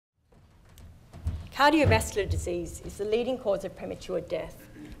Cardiovascular disease is the leading cause of premature death.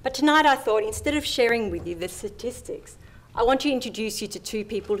 But tonight I thought, instead of sharing with you the statistics, I want to introduce you to two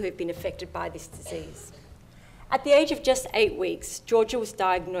people who have been affected by this disease. At the age of just 8 weeks, Georgia was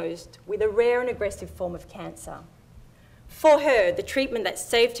diagnosed with a rare and aggressive form of cancer. For her, the treatment that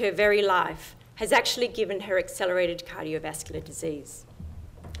saved her very life has actually given her accelerated cardiovascular disease.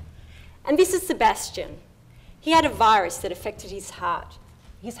 And this is Sebastian. He had a virus that affected his heart.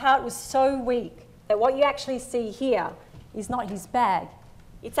 His heart was so weak that what you actually see here is not his bag.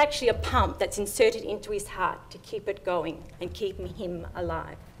 It's actually a pump that's inserted into his heart to keep it going and keep him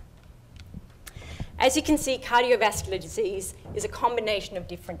alive. As you can see, cardiovascular disease is a combination of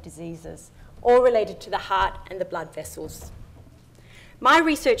different diseases, all related to the heart and the blood vessels. My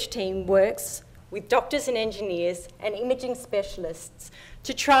research team works with doctors and engineers and imaging specialists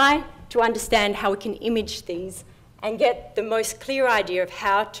to try to understand how we can image these and get the most clear idea of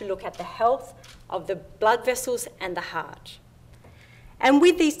how to look at the health of the blood vessels and the heart. And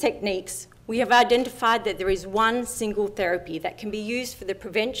with these techniques, we have identified that there is one single therapy that can be used for the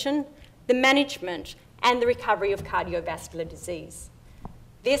prevention, the management, and the recovery of cardiovascular disease.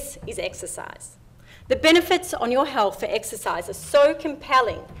 This is exercise. The benefits on your health for exercise are so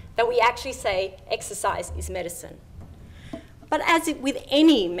compelling that we actually say exercise is medicine. But as with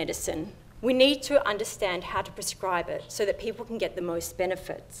any medicine, we need to understand how to prescribe it so that people can get the most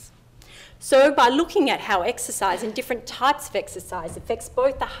benefits. So by looking at how exercise and different types of exercise affects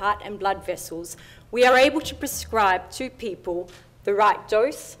both the heart and blood vessels, we are able to prescribe to people the right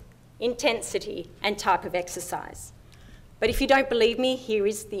dose, intensity, and type of exercise. But if you don't believe me, here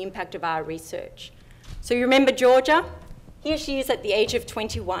is the impact of our research. So you remember Georgia? Here she is at the age of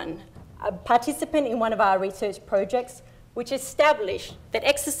 21, a participant in one of our research projects, which established that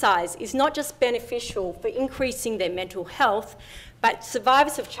exercise is not just beneficial for increasing their mental health, but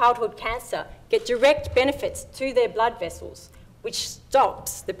survivors of childhood cancer get direct benefits to their blood vessels, which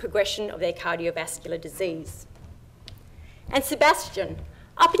stops the progression of their cardiovascular disease. And Sebastian,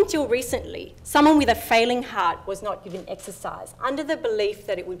 up until recently, someone with a failing heart was not given exercise under the belief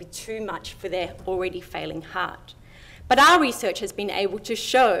that it would be too much for their already failing heart. But our research has been able to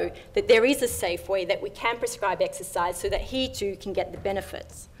show that there is a safe way that we can prescribe exercise so that he too can get the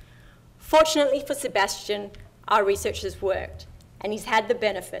benefits. Fortunately for Sebastian, our research has worked and he's had the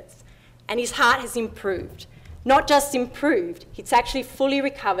benefits and his heart has improved. Not just improved, it's actually fully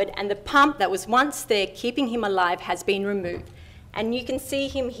recovered and the pump that was once there keeping him alive has been removed. And you can see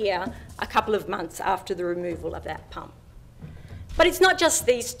him here a couple of months after the removal of that pump. But it's not just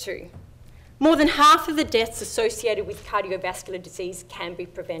these two. More than half of the deaths associated with cardiovascular disease can be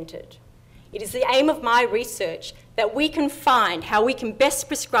prevented. It is the aim of my research that we can find how we can best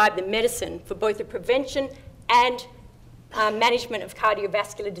prescribe the medicine for both the prevention and management of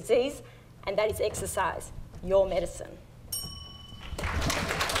cardiovascular disease, and that is exercise, your medicine.